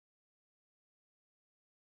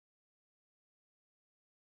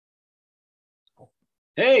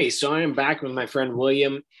Hey, so I am back with my friend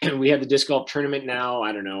William. We had the disc golf tournament now,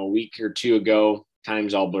 I don't know, a week or two ago.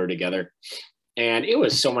 Times all blur together. And it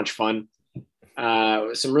was so much fun.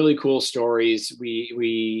 Some really cool stories.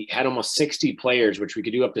 We had almost 60 players, which we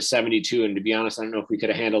could do up to 72. And to be honest, I don't know if we could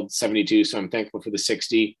have handled 72. So I'm thankful for the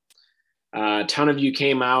 60. A ton of you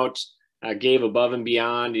came out, gave above and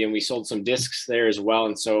beyond, and we sold some discs there as well.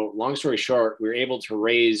 And so, long story short, we were able to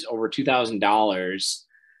raise over $2,000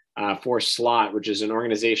 for Slot, which is an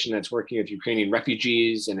organization that's working with Ukrainian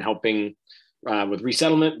refugees and helping with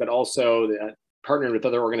resettlement, but also partnered with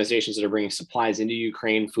other organizations that are bringing supplies into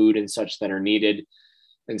Ukraine, food and such that are needed.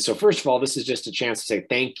 And so, first of all, this is just a chance to say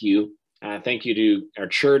thank you. Thank you to our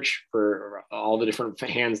church for all the different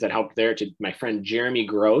hands that helped there, to my friend Jeremy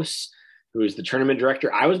Gross, who is the tournament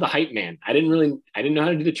director. I was the hype man. I didn't know how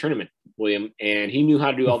to do the tournament, William, and he knew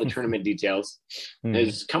how to do all the tournament details.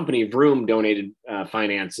 His company Vroom donated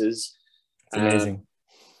finances. It's amazing.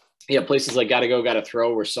 Yeah, places like Gotta Go, Gotta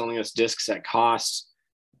Throw were selling us discs at cost.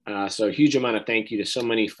 So a huge amount of thank you to so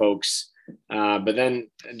many folks. But then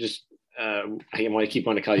just I want to keep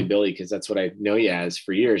wanting to call you Billy because that's what I know you as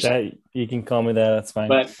for years. That, you can call me that. That's fine.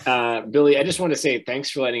 But Billy, I just want to say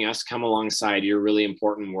thanks for letting us come alongside your really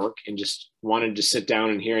important work, and just wanted to sit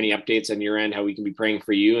down and hear any updates on your end, how we can be praying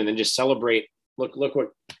for you, and then just celebrate. Look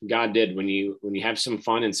what God did when you have some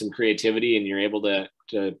fun and some creativity, and you're able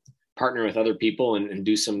to partner with other people and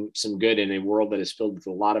do some good in a world that is filled with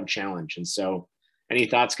a lot of challenge. And so, any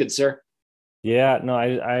thoughts, good sir? Yeah, no,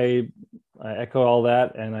 I echo all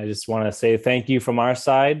that, and I just want to say thank you from our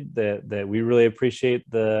side that we really appreciate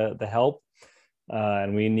the help,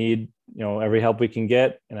 and we need every help we can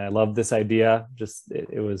get. And I love this idea. Just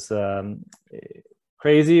it was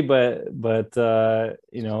crazy, but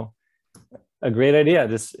a great idea.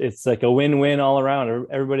 Just it's like a win-win all around.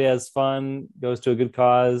 Everybody has fun, goes to a good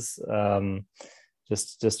cause. Really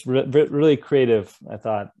creative, I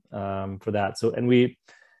thought, for that. So, and we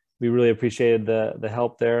really appreciated the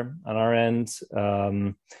help there on our end.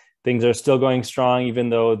 Things are still going strong,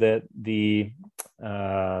 even though that the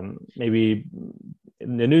maybe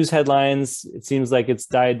in the news headlines, it seems like it's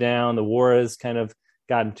died down. The war has kind of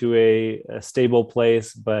gotten to a stable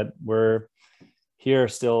place, but we're here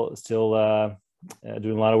still doing a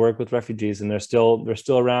lot of work with refugees, and they're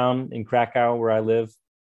still around in Krakow, where I live.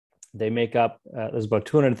 They make up, there's about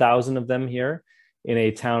 200,000 of them here in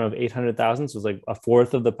a town of 800,000. So it's like a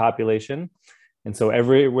fourth of the population. And so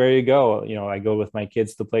everywhere you go, I go with my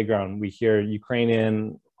kids to the playground, we hear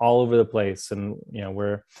Ukrainian all over the place. And,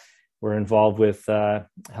 we're involved with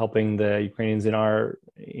helping the Ukrainians in our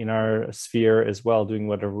sphere as well, doing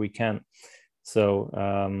whatever we can. So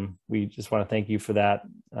we just want to thank you for that.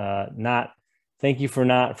 Thank you for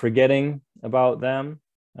not forgetting about them,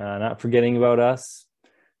 not forgetting about us.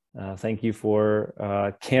 Thank you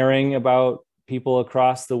for caring about people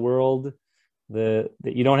across the world that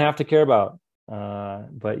you don't have to care about,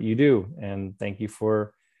 but you do. And thank you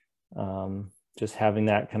for just having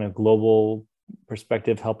that kind of global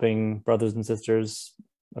perspective, helping brothers and sisters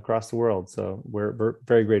across the world. So we're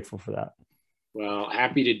very grateful for that. Well,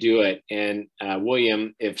 happy to do it. And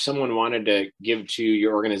William, if someone wanted to give to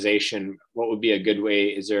your organization, what would be a good way?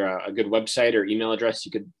 Is there a good website or email address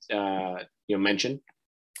you could mention?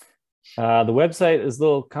 The website is a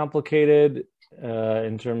little complicated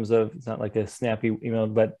in terms of, it's not like a snappy email,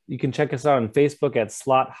 but you can check us out on Facebook at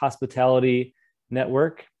Slot Hospitality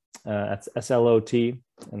Network. That's SLOT.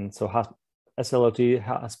 And so SLOT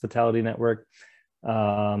Hospitality Network.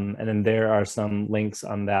 And then there are some links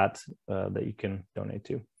on that that you can donate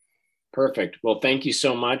to. Perfect. Well, thank you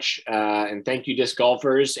so much. And thank you, disc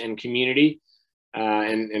golfers and community.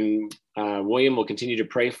 And William will continue to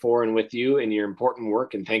pray for and with you in your important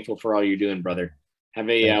work, and thankful for all you're doing, brother. Have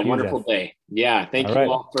a wonderful day. Yeah. Thank you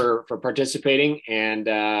all for participating,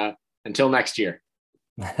 and until next year.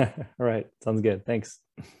 All right. Sounds good. Thanks.